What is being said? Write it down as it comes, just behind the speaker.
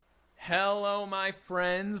Hello, my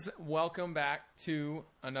friends. Welcome back to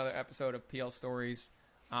another episode of PL Stories.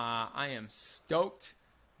 I am stoked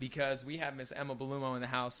because we have Miss Emma Belumo in the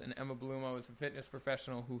house, and Emma Belumo is a fitness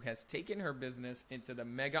professional who has taken her business into the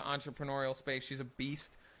mega entrepreneurial space. She's a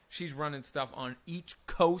beast. She's running stuff on each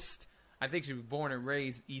coast. I think she was born and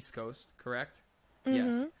raised East Coast, correct? Mm-hmm.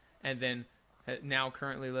 Yes. And then now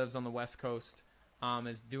currently lives on the West Coast,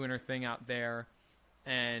 is doing her thing out there,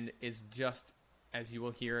 and is just, as you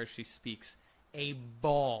will hear as she speaks, a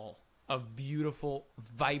ball of beautiful,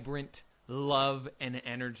 vibrant love and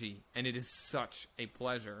energy. And it is such a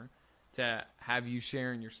pleasure to have you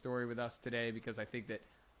sharing your story with us today, because I think that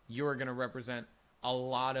you're going to represent a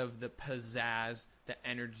lot of the pizzazz, the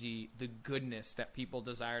energy, the goodness that people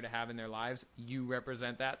desire to have in their lives. You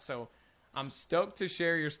represent that. So I'm stoked to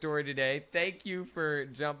share your story today. Thank you for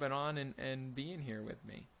jumping on and being here with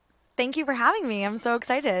me. Thank you for having me. I'm so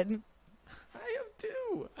excited. I am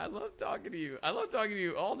too. I love talking to you. I love talking to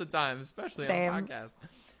you all the time, especially Same. on podcasts.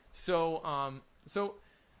 So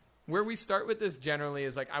where we start with this generally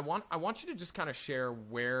is like I want you to just kind of share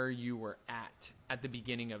where you were at the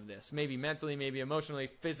beginning of this. Maybe mentally, maybe emotionally,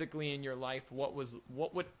 physically in your life.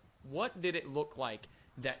 What did it look like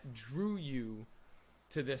that drew you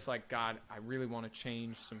to this, like, God, I really want to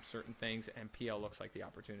change some certain things, and PL looks like the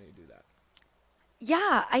opportunity to do that?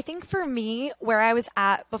 Yeah, I think for me, where I was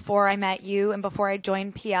at before I met you and before I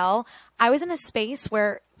joined PL, I was in a space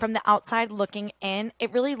where from the outside looking in,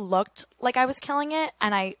 it really looked like I was killing it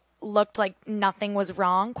and I looked like nothing was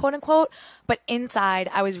wrong, quote unquote. But inside,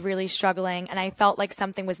 I was really struggling and I felt like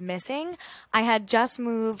something was missing. I had just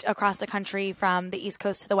moved across the country from the East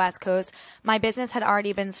Coast to the West Coast. My business had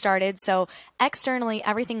already been started. So externally,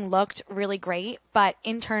 everything looked really great. But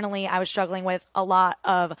internally, I was struggling with a lot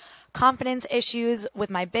of confidence issues with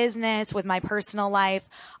my business, with my personal life,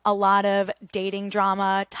 a lot of dating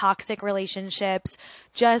drama, toxic relationships,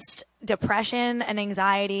 just depression and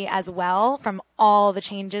anxiety as well from all the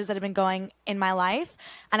changes that have been going in my life.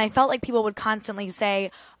 And I felt like people would constantly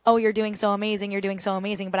say, oh, you're doing so amazing, you're doing so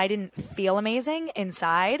amazing, but I didn't feel amazing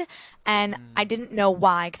inside. And I didn't know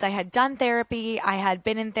why, because I had done therapy, I had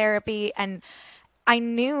been in therapy, and I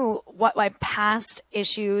knew what my past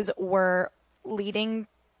issues were leading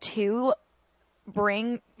to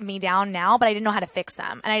bring me down now, but I didn't know how to fix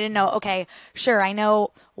them. And I didn't know, okay, sure, I know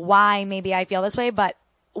why maybe I feel this way, but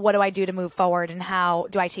what do I do to move forward and how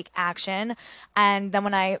do I take action? And then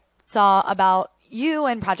when I saw about you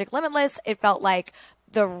and Project Limitless, it felt like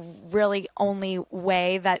the really only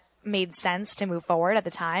way that made sense to move forward at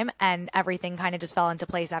the time. And everything kind of just fell into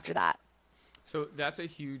place after that. So that's a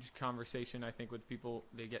huge conversation, I think, with people.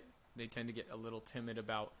 They tend to get a little timid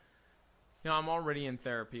about, I'm already in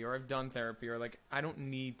therapy, or I've done therapy, or like, I don't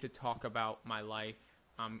need to talk about my life.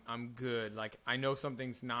 I'm good. Like, I know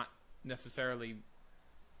something's not necessarily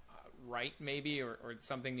right, maybe, or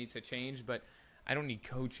something needs to change, but I don't need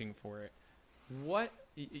coaching for it.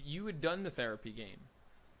 You had done the therapy game.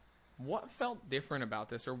 What felt different about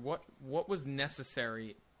this, or what was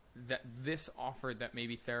necessary that this offered that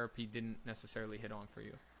maybe therapy didn't necessarily hit on for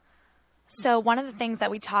you? So one of the things that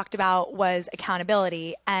we talked about was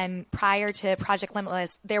accountability. And prior to Project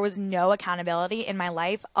Limitless, there was no accountability in my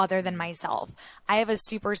life other than myself. I have a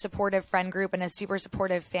super supportive friend group and a super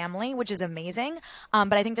supportive family, which is amazing.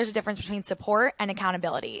 But I think there's a difference between support and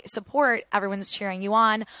accountability. Support, everyone's cheering you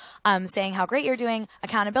on, saying how great you're doing.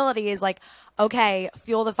 Accountability is like, okay,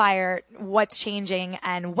 fuel the fire, what's changing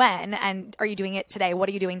and when, and are you doing it today? What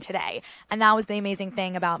are you doing today? And that was the amazing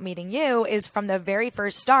thing about meeting you, is from the very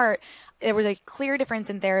first start, there was a clear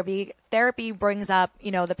difference in therapy. Therapy brings up,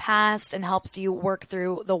 the past and helps you work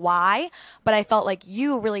through the why. But I felt like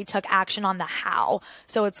you really took action on the how.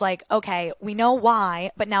 So it's like, okay, we know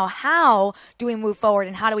why, but now how do we move forward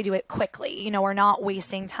and how do we do it quickly? We're not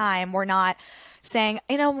wasting time. We're not saying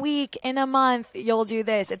in a week, in a month, you'll do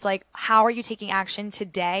this. It's like, how are you taking action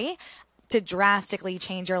today to drastically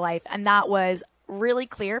change your life? And that was really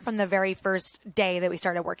clear from the very first day that we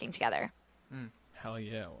started working together. Hell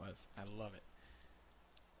yeah, it was. I love it.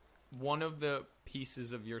 One of the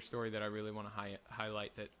pieces of your story that I really want to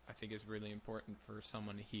highlight that I think is really important for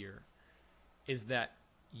someone to hear is that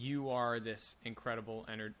you are this incredible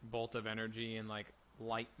bolt of energy and like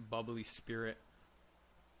light, bubbly spirit,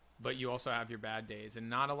 but you also have your bad days. And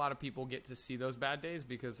not a lot of people get to see those bad days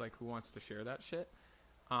because, like, who wants to share that shit?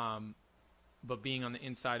 But being on the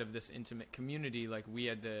inside of this intimate community, like, we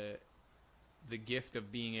had the gift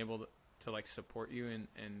of being able to like support you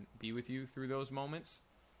and be with you through those moments.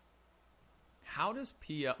 How did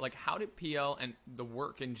PL and the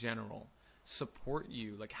work in general support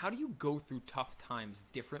you? Like, how do you go through tough times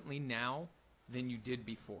differently now than you did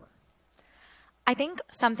before? I think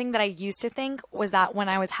something that I used to think was that when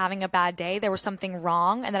I was having a bad day, there was something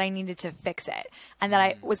wrong and that I needed to fix it. And that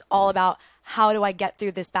I was all about how do I get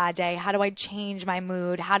through this bad day? How do I change my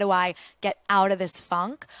mood? How do I get out of this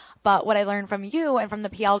funk? But what I learned from you and from the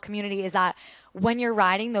PL community is that when you're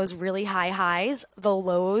riding those really high highs, the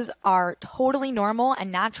lows are totally normal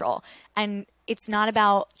and natural. And it's not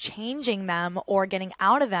about changing them or getting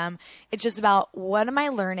out of them. It's just about what am I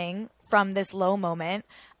learning from this low moment?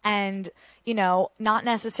 And, you know, not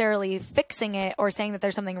necessarily fixing it or saying that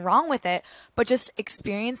there's something wrong with it, but just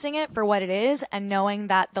experiencing it for what it is and knowing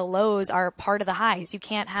that the lows are part of the highs. You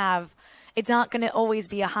can't have, it's not going to always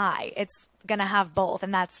be a high. It's going to have both,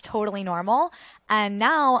 and that's totally normal. And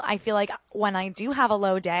now I feel like when I do have a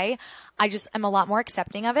low day, I just am a lot more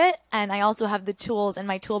accepting of it. And I also have the tools in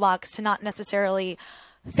my toolbox to not necessarily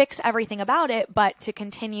fix everything about it, but to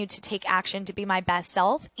continue to take action to be my best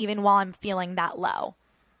self, even while I'm feeling that low.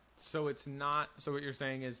 So it's not, so what you're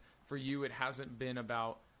saying is for you, it hasn't been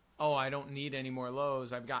about, oh, I don't need any more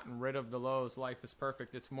lows. I've gotten rid of the lows. Life is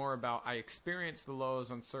perfect. It's more about I experience the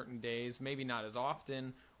lows on certain days, maybe not as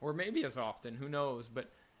often or maybe as often, who knows,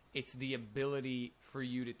 but it's the ability for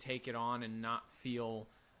you to take it on and not feel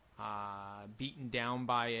beaten down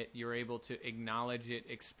by it. You're able to acknowledge it,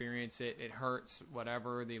 experience it. It hurts,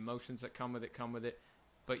 whatever. The emotions that come with it,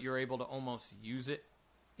 but you're able to almost use it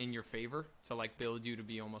in your favor to like build you to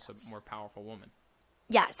be almost a more powerful woman.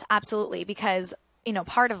 Yes, absolutely. Because, you know,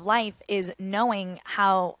 part of life is knowing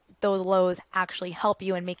how those lows actually help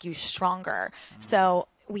you and make you stronger. Mm-hmm. So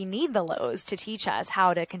we need the lows to teach us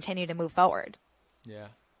how to continue to move forward. Yeah.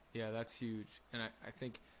 Yeah, that's huge. And I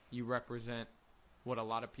think you represent what a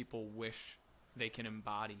lot of people wish they can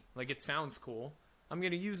embody. Like, it sounds cool. I'm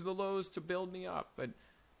going to use the lows to build me up, but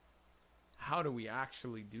how do we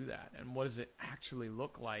actually do that? And what does it actually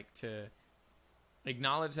look like to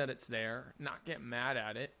acknowledge that it's there, not get mad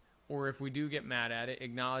at it, or if we do get mad at it,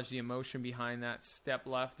 acknowledge the emotion behind that, step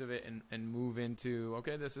left of it, and move into,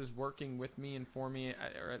 okay, this is working with me and for me,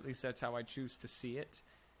 or at least that's how I choose to see it.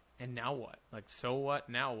 And now what? Like, so what?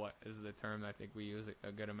 Now what is the term I think we use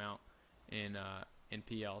a good amount in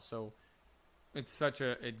PL. So it's such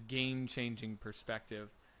a game-changing perspective.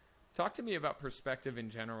 Talk to me about perspective in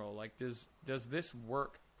general. Like, does this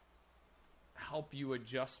work help you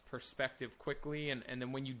adjust perspective quickly? And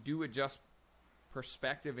then when you do adjust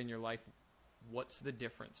perspective in your life, what's the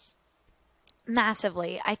difference?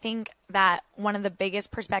 Massively. I think that one of the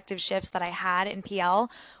biggest perspective shifts that I had in PL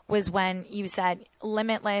was when you said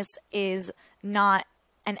limitless is not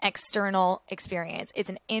an external experience. It's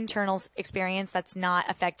an internal experience that's not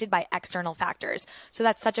affected by external factors. So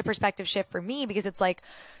that's such a perspective shift for me because it's like,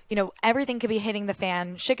 you know, everything could be hitting the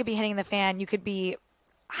fan. Shit could be hitting the fan. You could be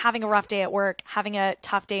having a rough day at work, having a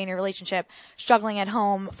tough day in your relationship, struggling at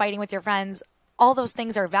home, fighting with your friends. All those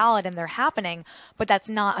things are valid and they're happening, but that's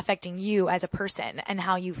not affecting you as a person and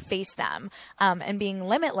how you face them. And being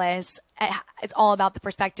limitless, it's all about the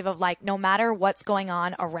perspective of like, no matter what's going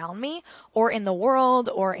on around me or in the world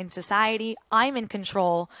or in society, I'm in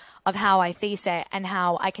control of how I face it and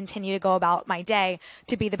how I continue to go about my day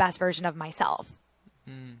to be the best version of myself.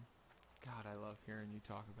 God, I love hearing you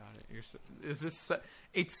talk about it.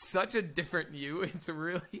 It's such a different you. It's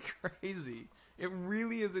really crazy. It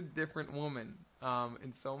really is a different woman.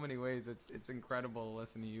 In so many ways, it's incredible to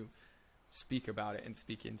listen to you speak about it and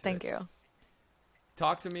speak into it. Thank you.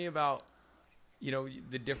 Talk to me about, you know,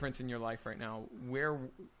 the difference in your life right now, where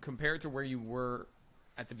compared to where you were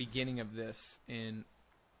at the beginning of this in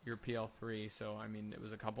your PL3. So, I mean, it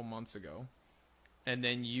was a couple months ago. And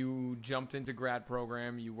then you jumped into grad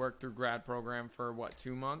program. You worked through grad program for what,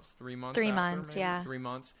 2 months, 3 months? 3 months, yeah. 3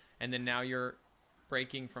 months. And then now you're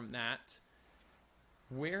breaking from that.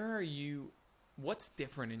 Where are you? What's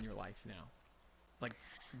different in your life now? Like,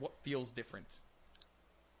 what feels different?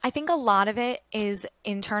 I think a lot of it is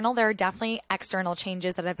internal. There are definitely external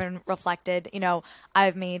changes that have been reflected. You know,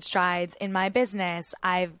 I've made strides in my business.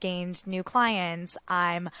 I've gained new clients.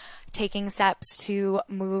 I'm taking steps to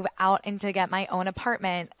move out and to get my own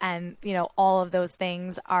apartment. And, you know, all of those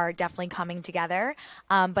things are definitely coming together.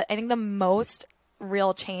 But I think the most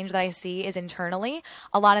real change that I see is internally.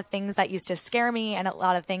 A lot of things that used to scare me and a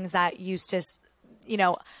lot of things that used to, you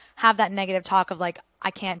know, have that negative talk of like,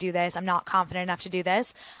 I can't do this. I'm not confident enough to do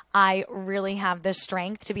this. I really have the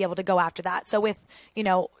strength to be able to go after that. So with, you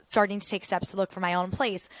know, starting to take steps to look for my own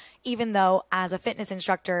place, even though as a fitness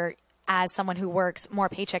instructor, as someone who works more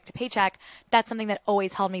paycheck to paycheck, that's something that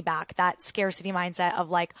always held me back. That scarcity mindset of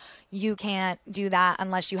like, you can't do that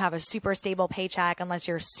unless you have a super stable paycheck, unless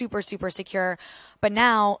you're super, super secure. But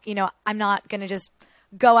now, you know, I'm not going to just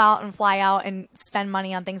go out and fly out and spend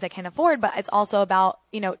money on things I can't afford, but it's also about,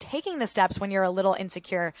 taking the steps when you're a little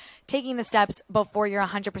insecure, taking the steps before you're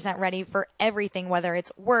 100% ready for everything, whether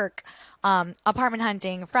it's work, apartment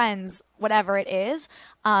hunting, friends, whatever it is.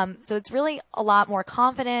 So it's really a lot more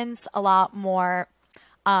confidence, a lot more,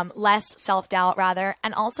 less self-doubt rather.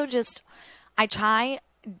 And also just, I try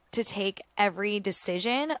to take every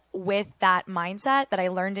decision with that mindset that I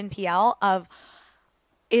learned in PL of,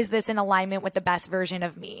 is this in alignment with the best version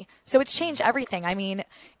of me? So it's changed everything. I mean,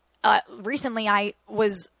 recently I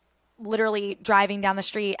was literally driving down the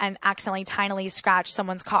street and accidentally tinily scratched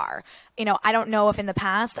someone's car. I don't know if in the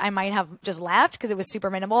past I might have just left because it was super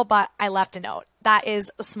minimal, but I left a note. That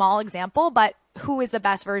is a small example, but who is the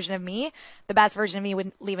best version of me? The best version of me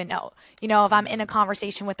would leave a note. If I'm in a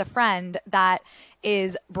conversation with a friend that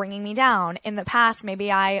is bringing me down, in the past,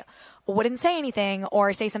 maybe I wouldn't say anything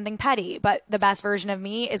or say something petty, but the best version of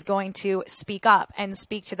me is going to speak up and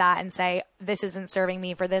speak to that and say, this isn't serving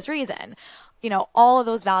me for this reason. All of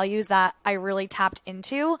those values that I really tapped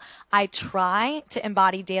into, I try to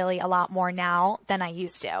embody daily a lot more now than I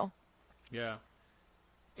used to. Yeah.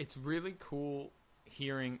 It's really cool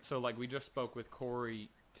hearing. So like we just spoke with Corey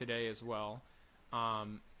today as well.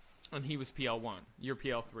 And he was PL1, you're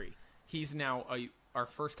PL3. He's now, our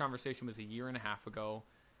first conversation was a year and a half ago.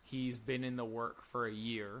 He's been in the work for a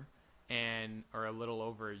year or a little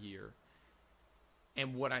over a year.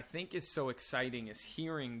 And what I think is so exciting is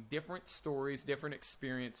hearing different stories, different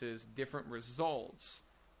experiences, different results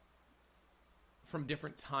from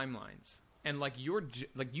different timelines. And like you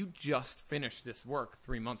just finished this work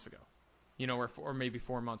 3 months ago, or maybe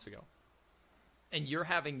 4 months ago. And you're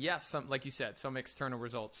having, some, like you said, some external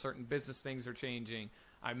results. Certain business things are changing.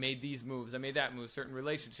 I made these moves. I made that move. Certain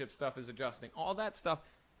relationship stuff is adjusting. All that stuff,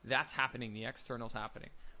 that's happening. The external's happening.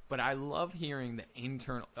 But I love hearing the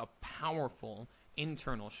internal, a powerful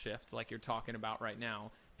internal shift like you're talking about right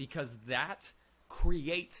now, because that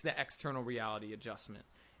creates the external reality adjustment.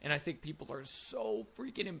 And I think people are so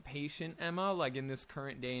freaking impatient, Emma, like in this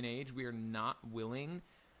current day and age, we are not willing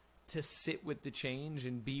to sit with the change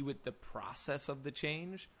and be with the process of the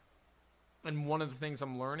change. And one of the things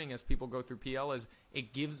I'm learning as people go through PL is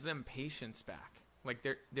it gives them patience back. Like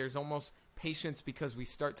there's almost patience because we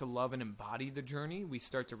start to love and embody the journey. We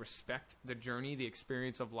start to respect the journey, the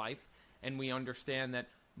experience of life. And we understand that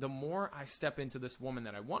the more I step into this woman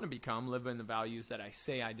that I want to become, live in the values that I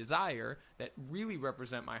say I desire, that really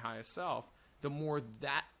represent my highest self, the more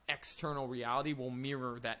that external reality will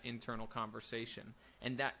mirror that internal conversation.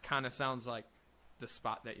 And that kind of sounds like the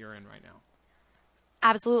spot that you're in right now.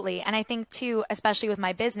 Absolutely. And I think too, especially with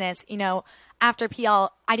my business, after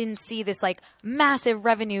PL, I didn't see this like massive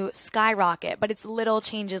revenue skyrocket, but it's little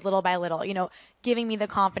changes little by little, giving me the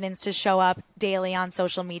confidence to show up daily on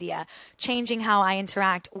social media, changing how I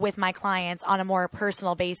interact with my clients on a more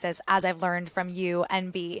personal basis, as I've learned from you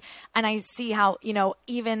and B. And I see how,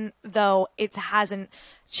 even though it hasn't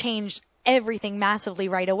changed everything massively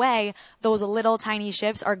right away, those little tiny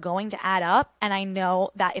shifts are going to add up. And I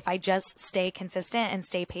know that if I just stay consistent and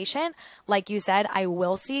stay patient, like you said, I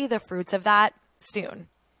will see the fruits of that soon.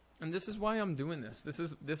 And this is why I'm doing this.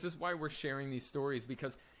 This is why we're sharing these stories,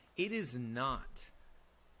 because it is not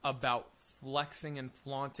about flexing and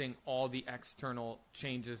flaunting all the external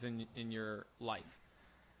changes in your life.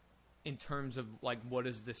 In terms of like, what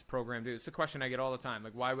does this program do? It's a question I get all the time.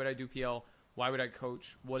 Like, why would I do PL? Why would I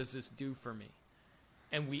coach? What does this do for me?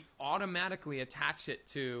 And we automatically attach it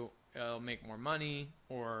to I'll make more money,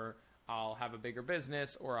 or I'll have a bigger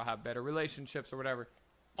business, or I'll have better relationships, or whatever.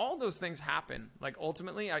 All those things happen. Like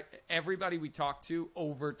ultimately, everybody we talk to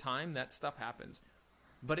over time, that stuff happens.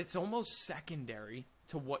 But it's almost secondary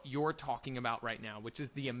to what you're talking about right now, which is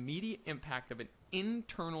the immediate impact of an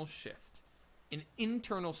internal shift, an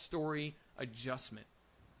internal story adjustment.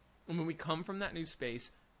 And when we come from that new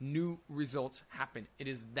space, new results happen. It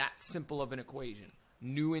is that simple of an equation.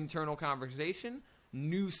 New internal conversation,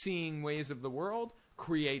 new seeing ways of the world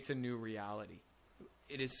creates a new reality.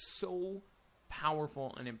 It is so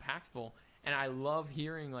powerful and impactful. And I love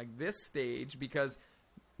hearing like this stage, because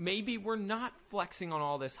maybe we're not flexing on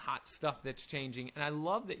all this hot stuff that's changing. And I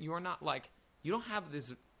love that you're not like, you don't have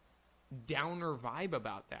this downer vibe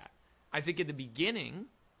about that. I think at the beginning,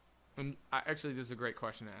 and actually this is a great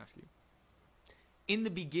question to ask you. In the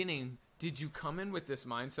beginning, did you come in with this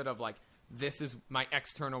mindset of like, this is my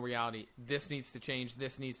external reality. This needs to change.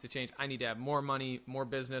 This needs to change. I need to have more money, more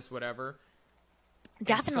business, whatever.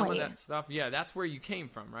 Definitely. And some of that stuff, yeah, that's where you came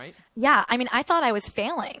from, right? Yeah. I mean, I thought I was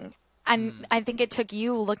failing. And I think it took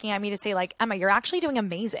you looking at me to say, like, Emma, you're actually doing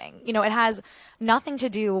amazing. You know, it has nothing to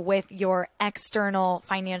do with your external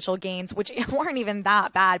financial gains, which weren't even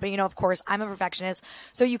that bad. But, you know, of course, I'm a perfectionist.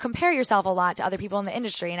 So you compare yourself a lot to other people in the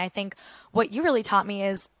industry. And I think what you really taught me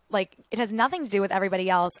is, like, it has nothing to do with everybody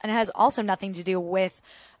else. And it has also nothing to do with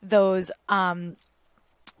those,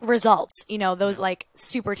 results, you know, those like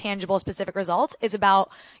super tangible, specific results. It's about,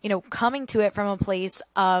 you know, coming to it from a place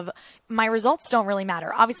of my results don't really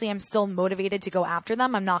matter. Obviously, I'm still motivated to go after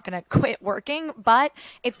them. I'm not going to quit working, but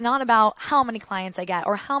it's not about how many clients I get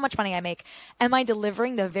or how much money I make. Am I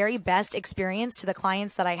delivering the very best experience to the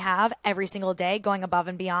clients that I have every single day, going above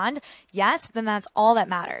and beyond? Yes, then that's all that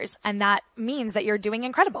matters. And that means that you're doing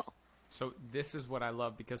incredible. So this is what I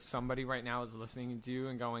love, because somebody right now is listening to you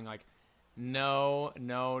and going like, no,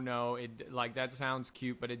 it, like, that sounds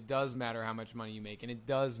cute, but it does matter how much money you make, and it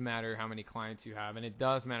does matter how many clients you have, and it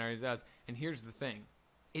does matter, it does. And here's the thing.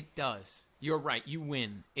 It does. You're right. You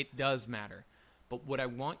win. It does matter. But what I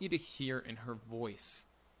want you to hear in her voice,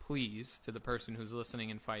 please, to the person who's listening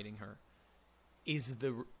and fighting her, is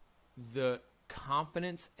the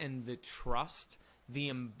confidence and the trust, the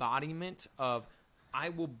embodiment of, I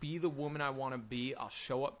will be the woman I want to be. I'll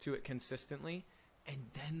show up to it consistently. And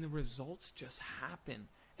then the results just happen.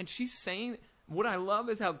 And she's saying, what I love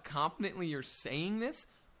is how confidently you're saying this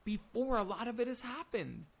before a lot of it has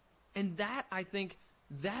happened. And that, I think,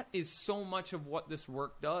 that is so much of what this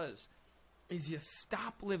work does, is you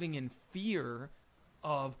stop living in fear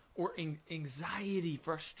of, or anxiety,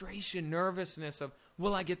 frustration, nervousness of,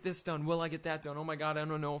 will I get this done? Will I get that done? Oh my God, I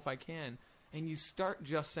don't know if I can. And you start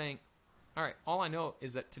just saying, all right, all I know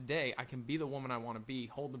is that today I can be the woman I want to be,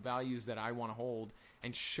 hold the values that I want to hold,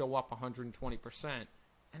 and show up 120%,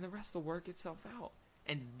 and the rest will work itself out.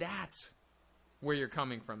 And that's where you're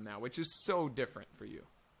coming from now, which is so different for you.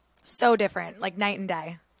 So different, like night and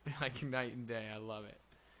day. Like night and day. I love it.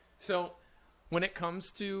 So when it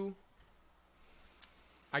comes to,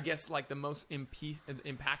 I guess, like the most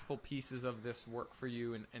impactful pieces of this work for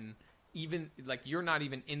you, and even, like, you're not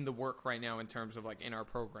even in the work right now in terms of, like, in our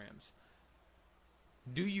programs.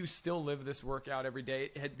 Do you still live this workout every day?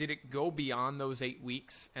 Did it go beyond those 8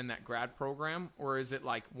 weeks and that grad program? Or is it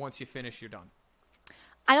like once you finish, you're done?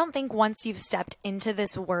 I don't think once you've stepped into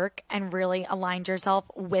this work and really aligned yourself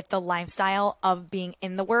with the lifestyle of being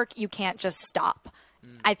in the work, you can't just stop.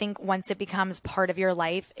 I think once it becomes part of your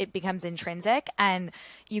life, it becomes intrinsic, and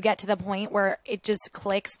you get to the point where it just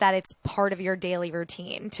clicks that it's part of your daily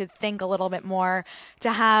routine to think a little bit more,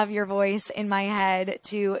 to have your voice in my head,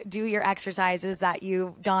 to do your exercises that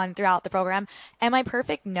you've done throughout the program. Am I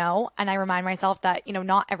perfect? No. And I remind myself that, you know,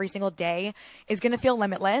 not every single day is going to feel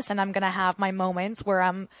limitless, and I'm going to have my moments where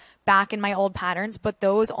I'm back in my old patterns, but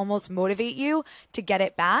those almost motivate you to get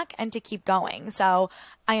it back and to keep going. So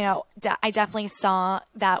I definitely saw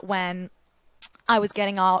that when I was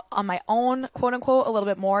getting out on my own, quote unquote, a little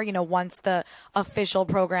bit more, you know, once the official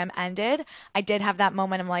program ended, I did have that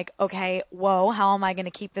moment. I'm like, okay, whoa, how am I going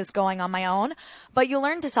to keep this going on my own? But you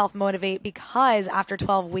learn to self-motivate, because after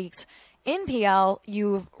 12 weeks in PL,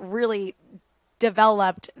 you've really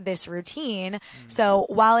developed this routine. So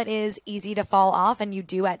while it is easy to fall off, and you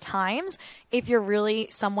do at times, if you're really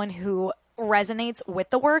someone who resonates with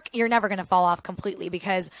the work, you're never going to fall off completely,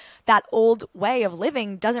 because that old way of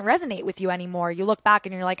living doesn't resonate with you anymore. You look back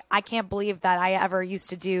and you're like, I can't believe that I ever used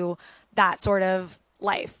to do that sort of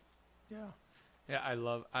life. Yeah, I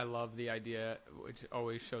love the idea, which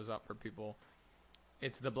always shows up for people.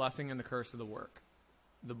 It's the blessing and the curse of the work.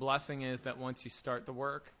 The blessing is that once you start the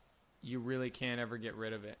work, you really can't ever get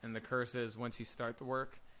rid of it. And the curse is, once you start the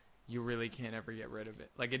work, you really can't ever get rid of it.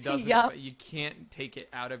 Like, it doesn't, you can't take it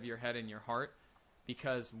out of your head and your heart,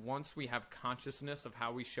 because once we have consciousness of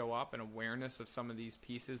how we show up and awareness of some of these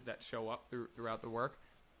pieces that show up throughout the work,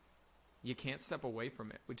 you can't step away from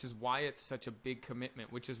it, which is why it's such a big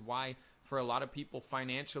commitment, which is why for a lot of people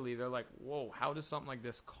financially, they're like, whoa, how does something like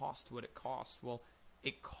this cost what it costs? Well,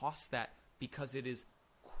 it costs that because it is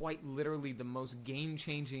quite literally the most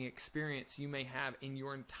game-changing experience you may have in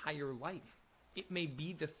your entire life. It may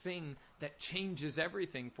be the thing that changes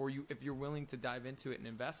everything for you if you're willing to dive into it and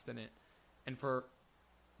invest in it. And for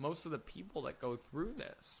most of the people that go through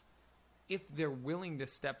this, if they're willing to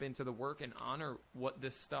step into the work and honor what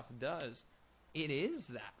this stuff does, it is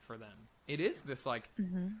that for them. It is this like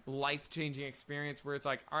life-changing experience where it's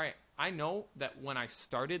like, all right, I know that when I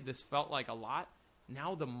started, this felt like a lot.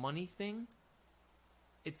 Now the money thing,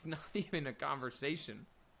 it's not even a conversation.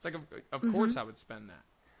 It's like, of course I would spend that.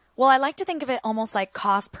 Well, I like to think of it almost like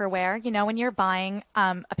cost per wear. You know, when you're buying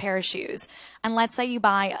a pair of shoes, and let's say you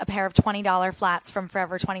buy a pair of $20 flats from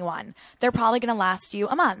Forever 21, they're probably going to last you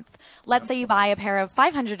a month. Let's say you buy a pair of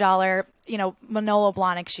 $500, Manolo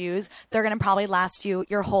Blahnik shoes, they're going to probably last you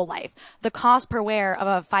your whole life. The cost per wear of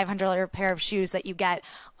a $500 pair of shoes that you get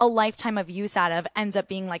a lifetime of use out of ends up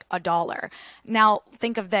being like $1. Now,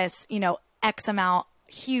 think of this, X amount,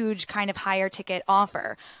 huge kind of higher ticket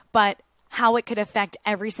offer, but how it could affect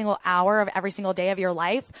every single hour of every single day of your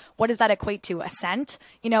life. What does that equate to? A cent?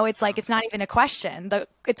 It's like, it's not even a question.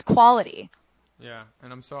 It's quality. Yeah.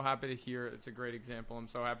 And I'm so happy to hear, it's a great example. I'm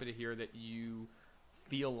so happy to hear that you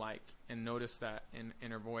feel like and notice that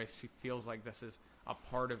in her voice. She feels like this is a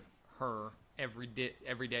part of her every day,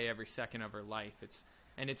 every second of her life.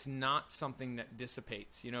 It's not something that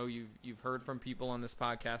dissipates. You've heard from people on this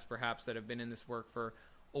podcast perhaps that have been in this work for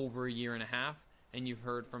over a year and a half. And you've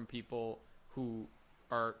heard from people who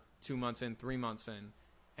are 2 months in, 3 months in,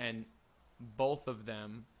 and both of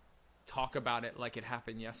them talk about it like it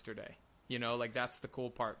happened yesterday. Like that's the cool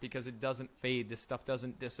part, because it doesn't fade. This stuff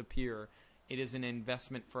doesn't disappear. It is an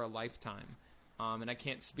investment for a lifetime. And I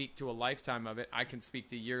can't speak to a lifetime of it. I can speak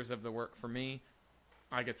to years of the work for me.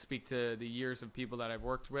 I could speak to the years of people that I've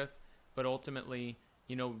worked with. But ultimately,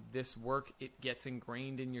 this work, it gets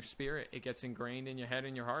ingrained in your spirit. It gets ingrained in your head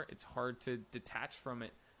and your heart. It's hard to detach from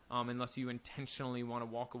it unless you intentionally want to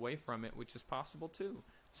walk away from it, which is possible too.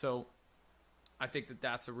 So I think that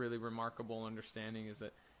that's a really remarkable understanding, is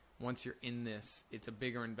that once you're in this, it's a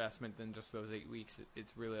bigger investment than just those 8 weeks.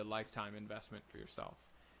 It's really a lifetime investment for yourself.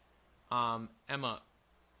 Emma,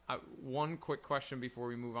 one quick question before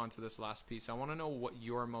we move on to this last piece. I want to know what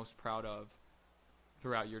you're most proud of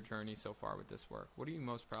throughout your journey so far with this work. What are you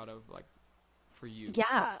most proud of, like, for you?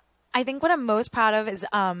 Yeah, I think what I'm most proud of is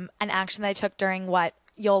an action that I took during what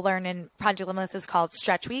you'll learn in Project Limitless is called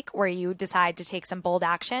Stretch Week, where you decide to take some bold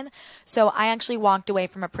action. So I actually walked away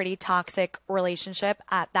from a pretty toxic relationship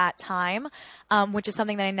at that time, which is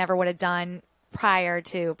something that I never would have done prior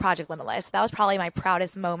to Project Limitless. That was probably my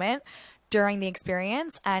proudest moment during the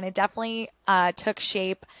experience, and it definitely took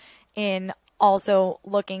shape in also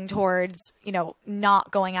looking towards,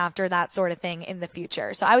 not going after that sort of thing in the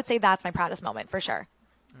future. So I would say that's my proudest moment for sure.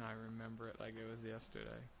 I remember it like it was yesterday.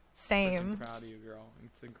 Same. I'm proud of you, girl.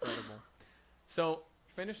 It's incredible. So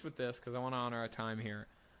finish with this, because I want to honor our time here.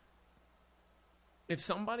 If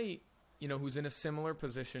somebody, who's in a similar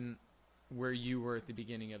position where you were at the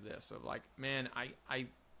beginning of this, of like, man,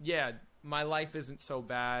 yeah, my life isn't so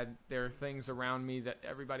bad. There are things around me that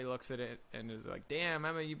everybody looks at it and is like, damn,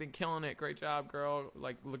 Emma, you've been killing it. Great job, girl.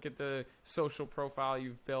 Like, look at the social profile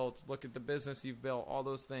you've built. Look at the business you've built. All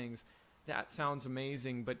those things. That sounds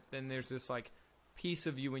amazing. But then there's this, like, piece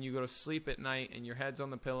of you when you go to sleep at night and your head's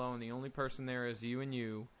on the pillow and the only person there is you and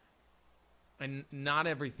you. And not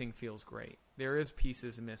everything feels great. There is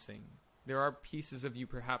pieces missing. There are pieces of you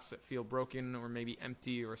perhaps that feel broken or maybe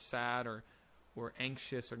empty or sad or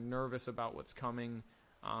anxious or nervous about what's coming,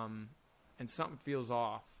 and something feels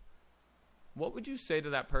off. What would you say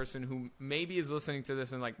to that person who maybe is listening to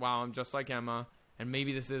this and like, wow, I'm just like Emma, and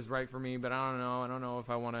maybe this is right for me, but I don't know if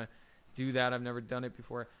I want to do that. I've never done it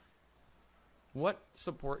before. What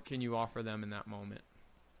support can you offer them in that moment?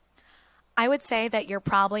 I would say that you're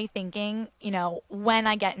probably thinking, when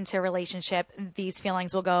I get into a relationship, these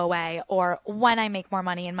feelings will go away, or when I make more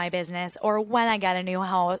money in my business, or when I get a new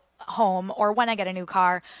home, or when I get a new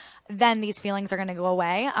car, then these feelings are going to go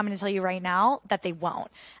away. I'm going to tell you right now that they won't.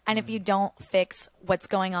 And if you don't fix what's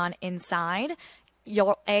going on inside,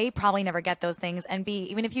 you'll probably never get those things, and B,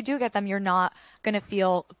 even if you do get them, you're not going to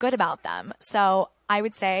feel good about them. So I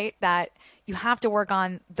would say that you have to work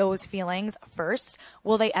on those feelings first.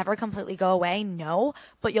 Will they ever completely go away? No,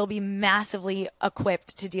 but you'll be massively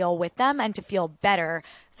equipped to deal with them and to feel better,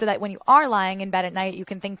 so that when you are lying in bed at night, you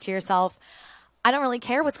can think to yourself, I don't really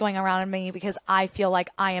care what's going on around me, because I feel like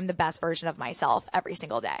I am the best version of myself every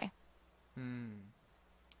single day.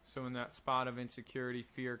 So in that spot of insecurity,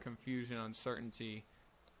 fear, confusion, uncertainty,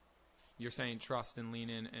 you're saying trust and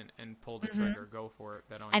lean in and pull the trigger, go for it.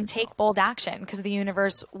 Bet on and yourself. Take bold action, because the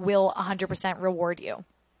universe will 100% reward you.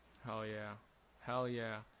 Hell yeah. Hell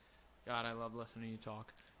yeah. God, I love listening to you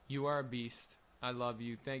talk. You are a beast. I love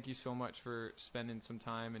you. Thank you so much for spending some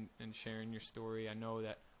time and sharing your story. I know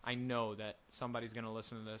that somebody's going to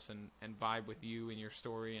listen to this and vibe with you and your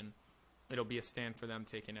story, and it'll be a stand for them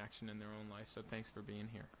taking action in their own life. So thanks for being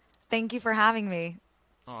here. Thank you for having me.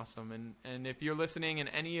 Awesome. And if you're listening and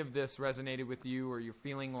any of this resonated with you, or you're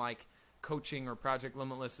feeling like coaching or Project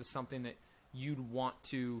Limitless is something that you'd want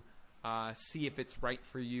to see if it's right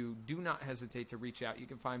for you, do not hesitate to reach out. You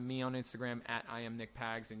can find me on Instagram at I am Nick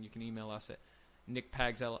Pags, and you can email us at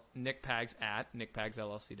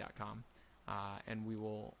nickpagsllc.com, and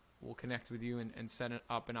we'll connect with you and set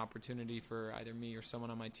up an opportunity for either me or someone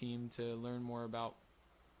on my team to learn more about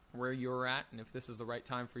where you're at and if this is the right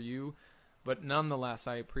time for you. But nonetheless,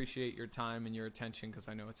 I appreciate your time and your attention because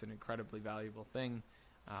I know it's an incredibly valuable thing,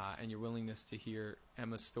 and your willingness to hear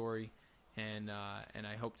Emma's story. And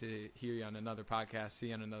I hope to hear you on another podcast, see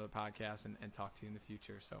you on another podcast, and talk to you in the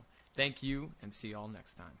future. So thank you, and see you all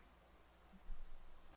next time.